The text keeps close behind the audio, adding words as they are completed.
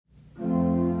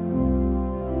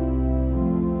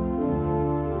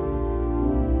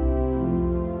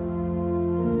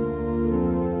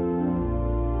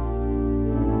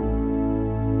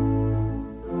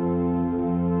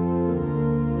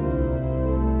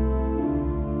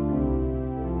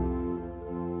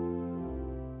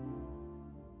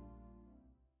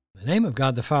name of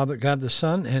God the Father, God the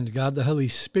Son, and God the Holy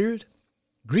Spirit,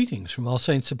 greetings from All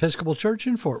Saints Episcopal Church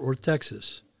in Fort Worth,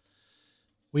 Texas.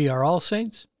 We are All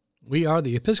Saints. We are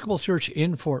the Episcopal Church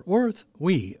in Fort Worth.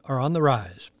 We are on the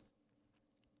rise.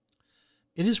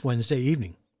 It is Wednesday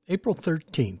evening, April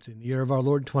 13th, in the year of our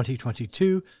Lord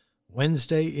 2022,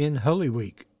 Wednesday in Holy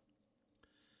Week.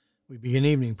 We begin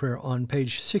evening prayer on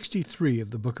page 63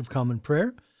 of the Book of Common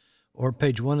Prayer, or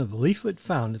page 1 of the leaflet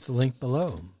found at the link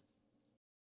below.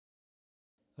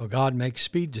 O God, make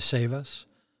speed to save us.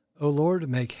 O Lord,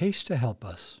 make haste to help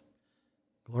us.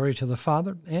 Glory to the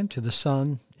Father, and to the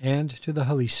Son, and to the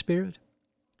Holy Spirit,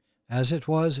 as it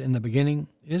was in the beginning,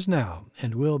 is now,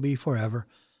 and will be forever.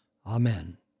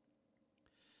 Amen.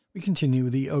 We continue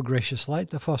with the O Gracious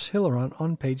Light, the Phos Hilaron,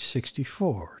 on page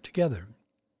 64, together.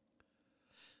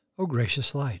 O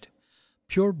gracious light,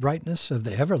 pure brightness of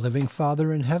the ever-living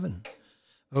Father in heaven,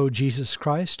 O Jesus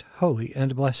Christ, holy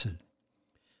and blessed,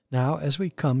 now as we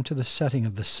come to the setting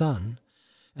of the sun,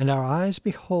 and our eyes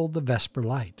behold the vesper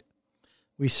light,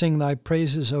 we sing thy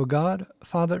praises, O God,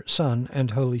 Father, Son,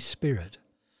 and Holy Spirit.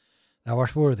 Thou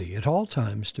art worthy at all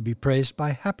times to be praised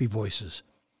by happy voices,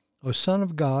 O Son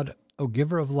of God, O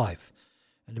Giver of life,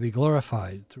 and to be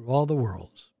glorified through all the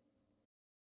worlds.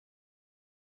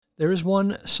 There is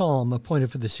one psalm appointed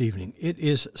for this evening. It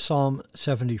is Psalm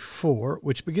 74,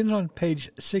 which begins on page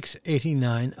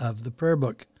 689 of the prayer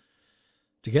book.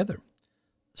 Together,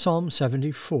 Psalm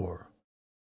 74.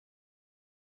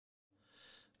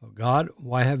 O God,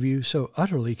 why have you so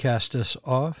utterly cast us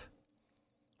off?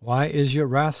 Why is your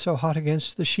wrath so hot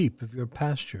against the sheep of your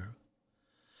pasture?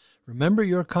 Remember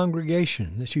your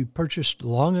congregation that you purchased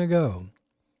long ago,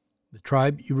 the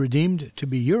tribe you redeemed to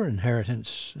be your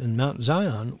inheritance in Mount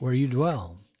Zion where you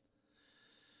dwell.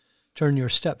 Turn your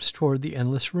steps toward the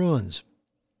endless ruins.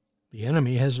 The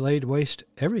enemy has laid waste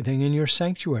everything in your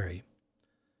sanctuary.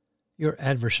 Your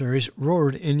adversaries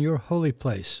roared in your holy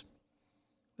place.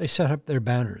 They set up their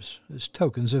banners as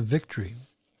tokens of victory.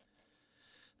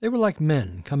 They were like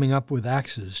men coming up with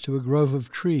axes to a grove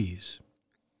of trees.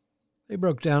 They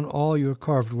broke down all your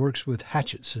carved works with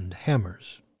hatchets and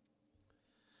hammers.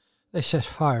 They set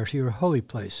fire to your holy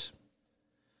place.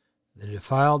 They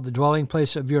defiled the dwelling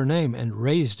place of your name and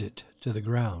razed it to the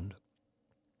ground.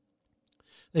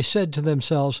 They said to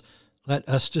themselves, "Let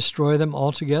us destroy them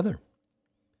altogether."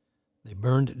 They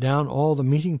burned down all the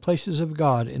meeting places of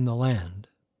God in the land.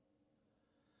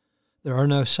 There are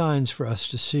no signs for us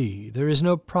to see. There is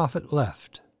no prophet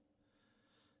left.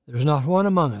 There is not one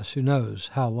among us who knows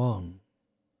how long.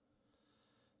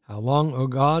 How long, O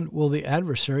God, will the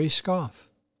adversary scoff?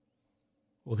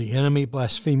 Will the enemy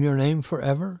blaspheme your name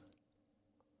forever?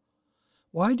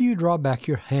 Why do you draw back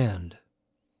your hand?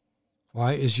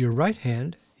 Why is your right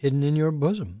hand hidden in your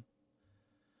bosom?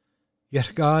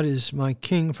 Yet God is my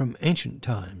King from ancient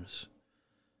times,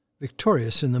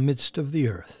 victorious in the midst of the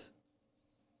earth.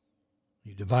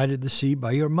 You divided the sea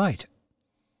by your might,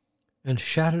 and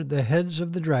shattered the heads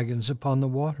of the dragons upon the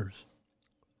waters.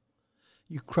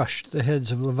 You crushed the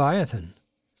heads of Leviathan,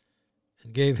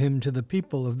 and gave him to the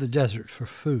people of the desert for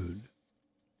food.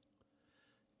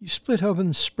 You split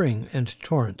open spring and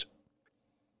torrent.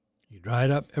 You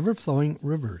dried up ever-flowing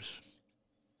rivers.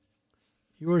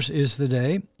 Yours is the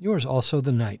day, yours also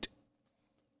the night.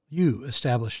 You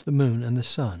established the moon and the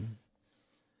sun.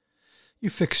 You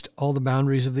fixed all the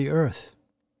boundaries of the earth.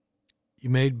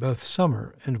 You made both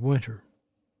summer and winter.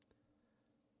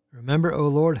 Remember, O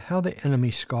Lord, how the enemy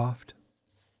scoffed,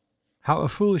 how a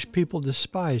foolish people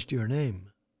despised your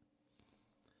name.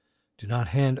 Do not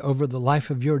hand over the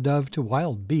life of your dove to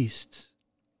wild beasts.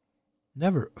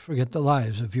 Never forget the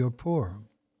lives of your poor.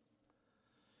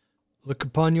 Look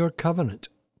upon your covenant.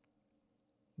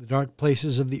 The dark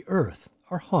places of the earth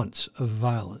are haunts of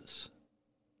violence.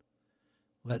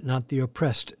 Let not the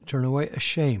oppressed turn away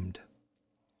ashamed.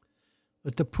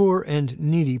 Let the poor and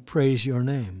needy praise your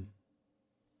name.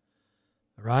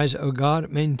 Arise, O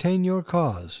God, maintain your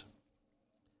cause.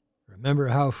 Remember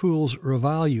how fools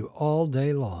revile you all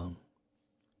day long.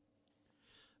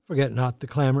 Forget not the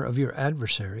clamor of your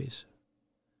adversaries,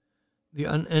 the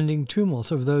unending tumult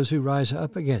of those who rise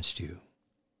up against you.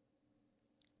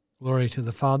 Glory to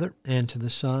the Father, and to the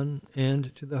Son,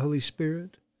 and to the Holy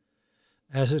Spirit,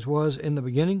 as it was in the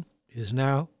beginning, is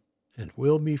now, and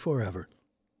will be forever.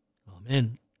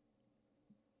 Amen.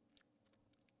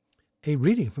 A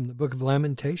reading from the Book of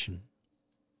Lamentation.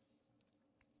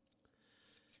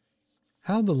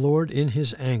 How the Lord in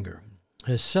his anger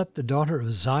has set the daughter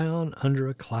of Zion under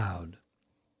a cloud.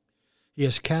 He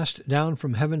has cast down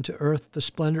from heaven to earth the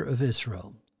splendor of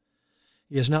Israel.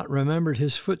 He has not remembered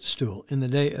his footstool in the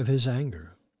day of his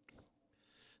anger.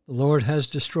 The Lord has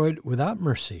destroyed without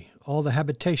mercy all the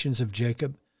habitations of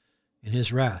Jacob. In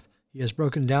his wrath he has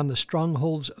broken down the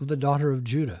strongholds of the daughter of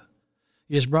Judah.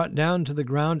 He has brought down to the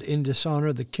ground in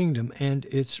dishonor the kingdom and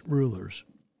its rulers.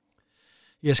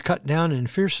 He has cut down in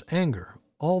fierce anger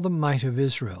all the might of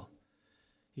Israel.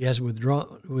 He has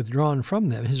withdrawn from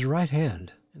them his right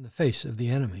hand in the face of the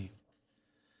enemy.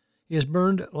 He has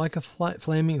burned like a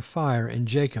flaming fire in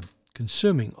Jacob,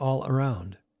 consuming all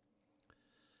around.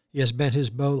 He has bent his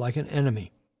bow like an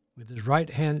enemy, with his right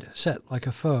hand set like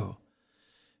a foe.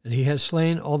 And he has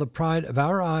slain all the pride of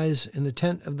our eyes in the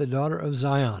tent of the daughter of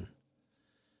Zion.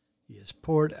 He has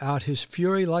poured out his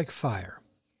fury like fire.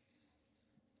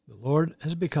 The Lord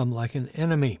has become like an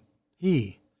enemy.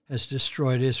 He has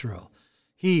destroyed Israel.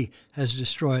 He has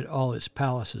destroyed all its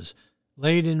palaces,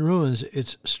 laid in ruins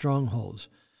its strongholds.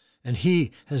 And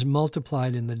he has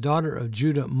multiplied in the daughter of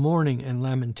Judah mourning and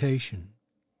lamentation.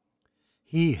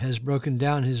 He has broken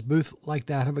down his booth like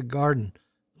that of a garden,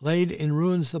 laid in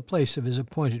ruins the place of his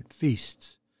appointed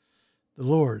feasts. The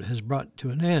Lord has brought to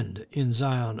an end in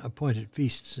Zion appointed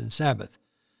feasts and Sabbath,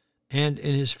 and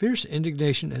in his fierce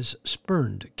indignation has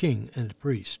spurned king and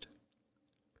priest.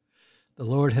 The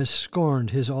Lord has scorned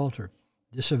his altar,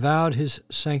 disavowed his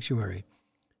sanctuary.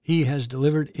 He has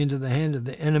delivered into the hand of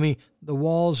the enemy the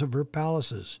walls of her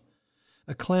palaces.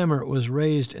 A clamor was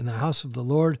raised in the house of the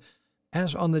Lord,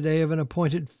 as on the day of an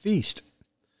appointed feast.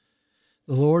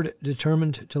 The Lord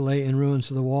determined to lay in ruins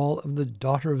the wall of the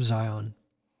daughter of Zion.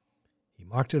 He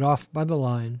marked it off by the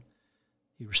line.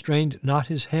 He restrained not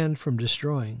his hand from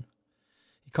destroying.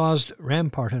 He caused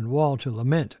rampart and wall to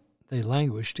lament. They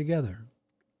languish together.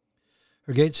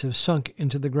 Her gates have sunk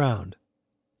into the ground.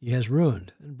 He has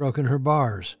ruined and broken her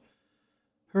bars.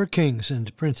 Her kings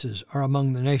and princes are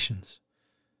among the nations.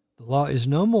 The law is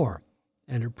no more,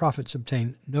 and her prophets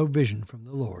obtain no vision from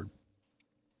the Lord.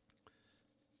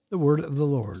 The word of the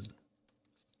Lord.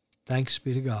 Thanks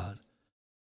be to God.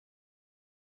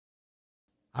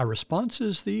 Our response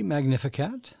is the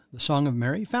Magnificat, the Song of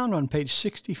Mary, found on page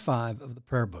 65 of the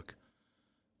Prayer Book.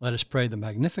 Let us pray the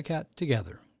Magnificat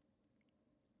together.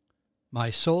 My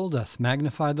soul doth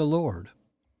magnify the Lord,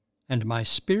 and my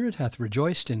spirit hath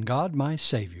rejoiced in God my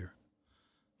Saviour.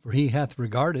 For he hath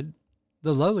regarded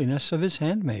the lowliness of his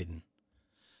handmaiden.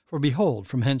 For behold,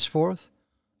 from henceforth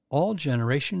all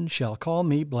generations shall call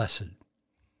me blessed.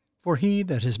 For he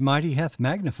that is mighty hath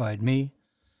magnified me,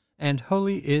 and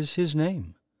holy is his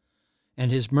name. And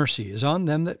his mercy is on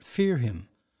them that fear him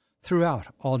throughout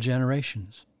all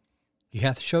generations. He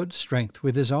hath showed strength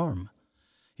with his arm.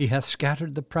 He hath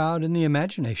scattered the proud in the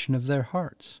imagination of their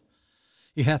hearts.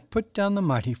 He hath put down the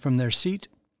mighty from their seat,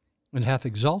 and hath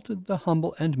exalted the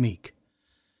humble and meek.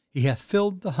 He hath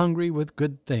filled the hungry with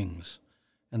good things,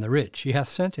 and the rich he hath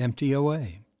sent empty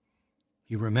away.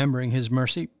 He, remembering his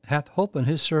mercy, hath holpen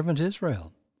his servant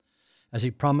Israel, as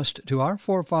he promised to our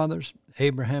forefathers,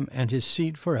 Abraham and his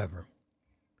seed forever.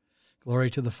 Glory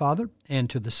to the Father, and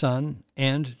to the Son,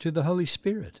 and to the Holy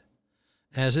Spirit,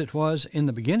 as it was in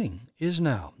the beginning, is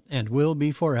now, and will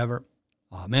be forever.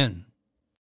 Amen.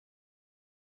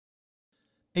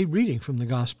 A reading from the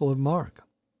Gospel of Mark.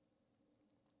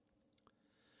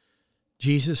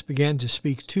 Jesus began to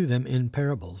speak to them in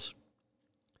parables.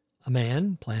 A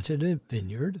man planted a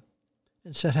vineyard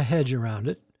and set a hedge around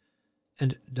it,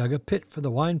 and dug a pit for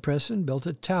the winepress and built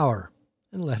a tower,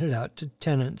 and let it out to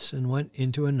tenants, and went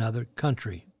into another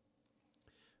country.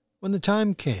 When the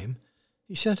time came,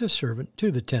 he sent a servant to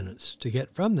the tenants to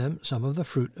get from them some of the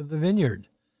fruit of the vineyard.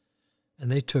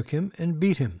 And they took him and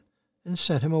beat him, and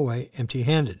sent him away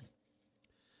empty-handed.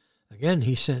 Again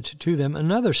he sent to them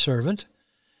another servant,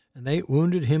 and they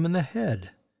wounded him in the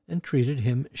head, and treated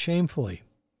him shamefully.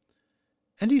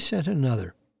 And he sent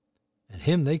another, and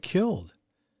him they killed.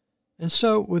 And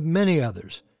so with many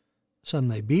others. Some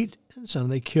they beat, and some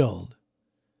they killed.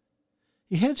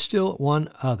 He had still one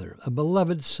other, a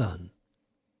beloved son.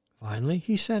 Finally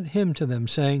he sent him to them,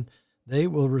 saying, They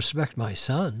will respect my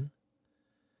son.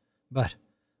 But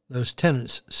those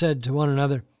tenants said to one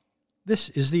another, This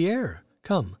is the heir.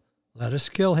 Come, let us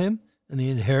kill him, and the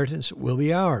inheritance will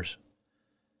be ours.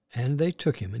 And they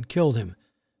took him and killed him,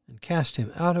 and cast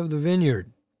him out of the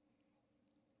vineyard.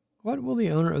 What will the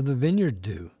owner of the vineyard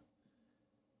do?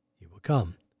 He will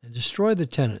come and destroy the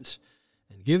tenants,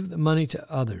 and give the money to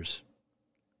others.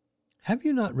 Have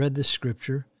you not read this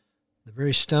scripture? The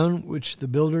very stone which the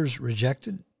builders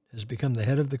rejected has become the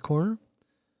head of the corner.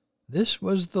 This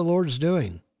was the Lord's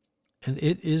doing, and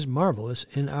it is marvelous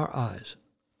in our eyes.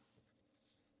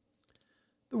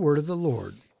 The word of the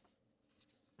Lord.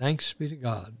 Thanks be to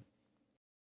God.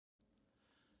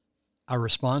 Our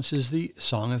response is the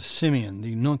Song of Simeon,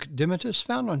 the Nunc Dimittis,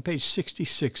 found on page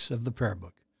 66 of the prayer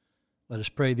book. Let us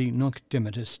pray the Nunc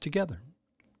Dimittis together.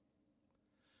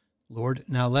 Lord,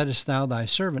 now lettest thou thy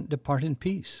servant depart in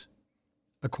peace,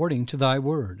 according to thy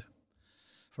word.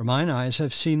 For mine eyes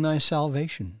have seen thy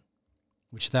salvation,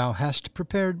 which thou hast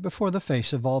prepared before the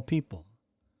face of all people,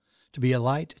 to be a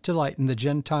light to lighten the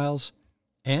Gentiles,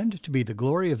 and to be the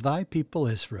glory of thy people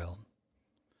Israel.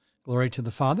 Glory to the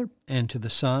Father, and to the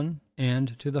Son,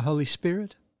 and to the Holy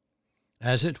Spirit,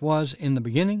 as it was in the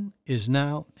beginning, is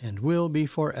now, and will be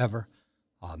forever.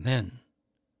 Amen.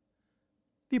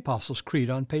 The Apostles' Creed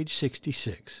on page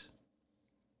 66.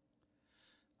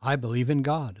 I believe in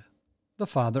God, the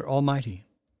Father Almighty,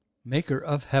 maker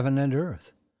of heaven and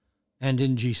earth, and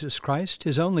in Jesus Christ,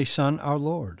 his only Son, our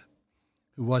Lord,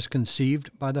 who was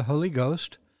conceived by the Holy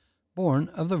Ghost, born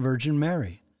of the Virgin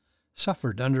Mary,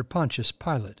 suffered under Pontius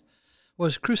Pilate,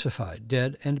 was crucified,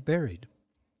 dead, and buried.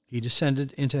 He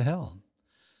descended into hell.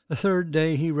 The third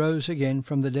day he rose again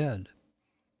from the dead.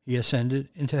 He ascended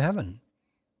into heaven,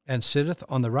 and sitteth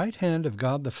on the right hand of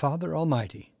God the Father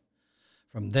Almighty.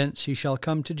 From thence he shall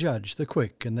come to judge the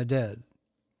quick and the dead.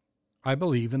 I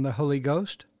believe in the Holy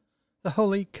Ghost, the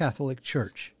Holy Catholic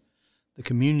Church, the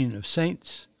communion of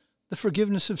saints, the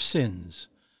forgiveness of sins,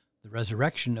 the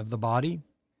resurrection of the body,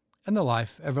 and the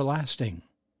life everlasting.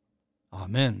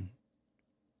 Amen.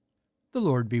 The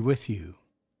Lord be with you.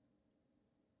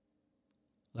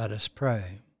 Let us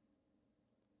pray.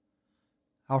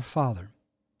 Our Father,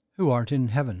 who art in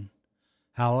heaven,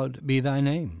 hallowed be thy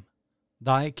name.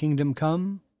 Thy kingdom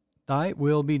come, thy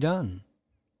will be done,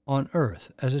 on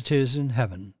earth as it is in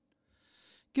heaven.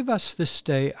 Give us this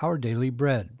day our daily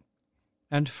bread,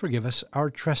 and forgive us our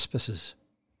trespasses,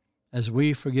 as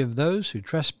we forgive those who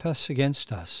trespass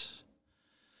against us.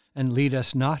 And lead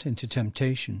us not into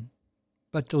temptation,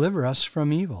 but deliver us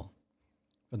from evil.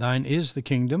 For thine is the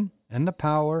kingdom, and the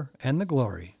power, and the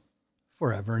glory,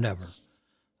 forever and ever.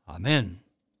 Amen.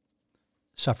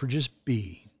 Suffrages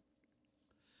B.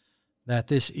 That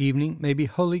this evening may be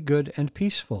wholly good and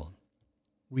peaceful,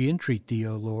 we entreat thee,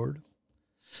 O Lord.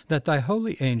 That thy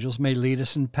holy angels may lead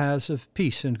us in paths of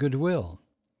peace and goodwill,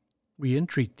 we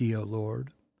entreat thee, O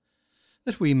Lord.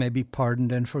 That we may be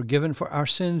pardoned and forgiven for our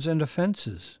sins and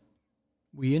offenses,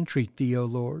 we entreat thee, O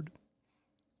Lord.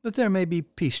 That there may be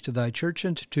peace to thy church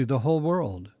and to the whole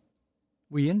world,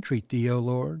 we entreat thee, O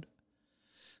Lord.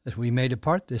 That we may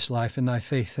depart this life in thy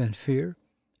faith and fear,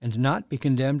 and not be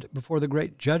condemned before the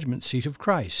great judgment seat of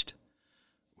Christ,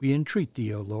 we entreat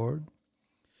thee, O Lord.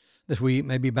 That we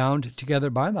may be bound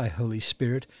together by thy Holy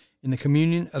Spirit in the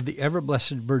communion of the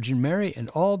ever-blessed Virgin Mary and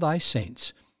all thy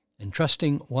saints,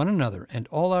 entrusting one another and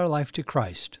all our life to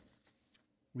Christ,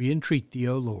 we entreat thee,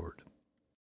 O Lord.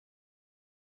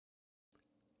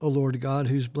 O Lord God,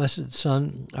 whose blessed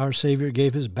Son, our Savior,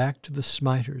 gave his back to the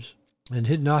smiters, and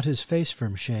hid not his face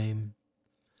from shame,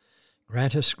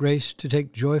 grant us grace to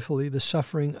take joyfully the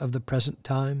suffering of the present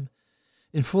time,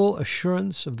 in full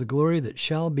assurance of the glory that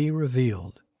shall be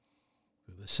revealed.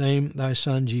 Through the same thy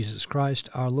Son, Jesus Christ,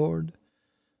 our Lord,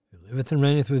 who liveth and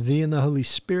reigneth with thee in the Holy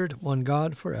Spirit, one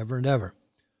God, for ever and ever.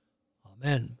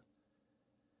 Amen.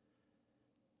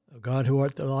 O God, who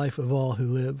art the life of all who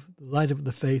live, the light of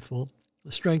the faithful,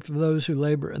 the strength of those who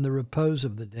labor, and the repose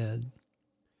of the dead,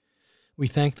 we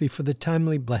thank thee for the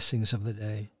timely blessings of the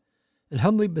day, and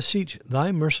humbly beseech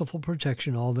thy merciful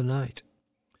protection all the night.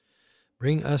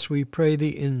 Bring us, we pray thee,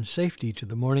 in safety to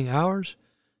the morning hours,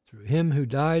 through him who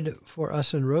died for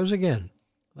us and rose again,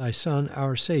 thy Son,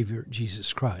 our Savior,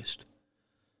 Jesus Christ.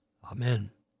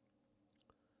 Amen.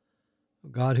 O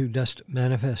God, who dost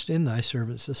manifest in thy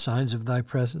servants the signs of thy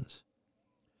presence,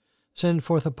 send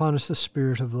forth upon us the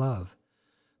Spirit of love,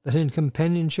 that in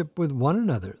companionship with one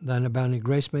another thine abounding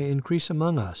grace may increase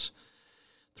among us,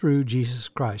 through Jesus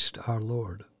Christ our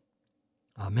Lord.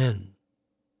 Amen.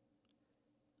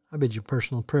 I bid you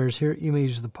personal prayers here. You may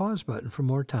use the pause button for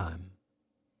more time.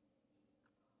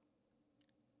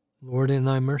 Lord, in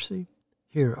thy mercy,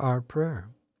 hear our prayer.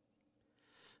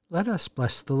 Let us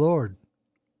bless the Lord.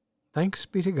 Thanks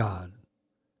be to God.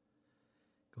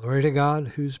 Glory to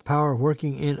God, whose power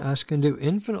working in us can do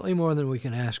infinitely more than we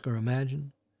can ask or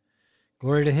imagine.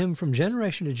 Glory to him from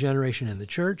generation to generation in the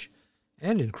church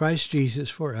and in Christ Jesus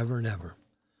forever and ever.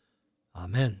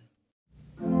 Amen.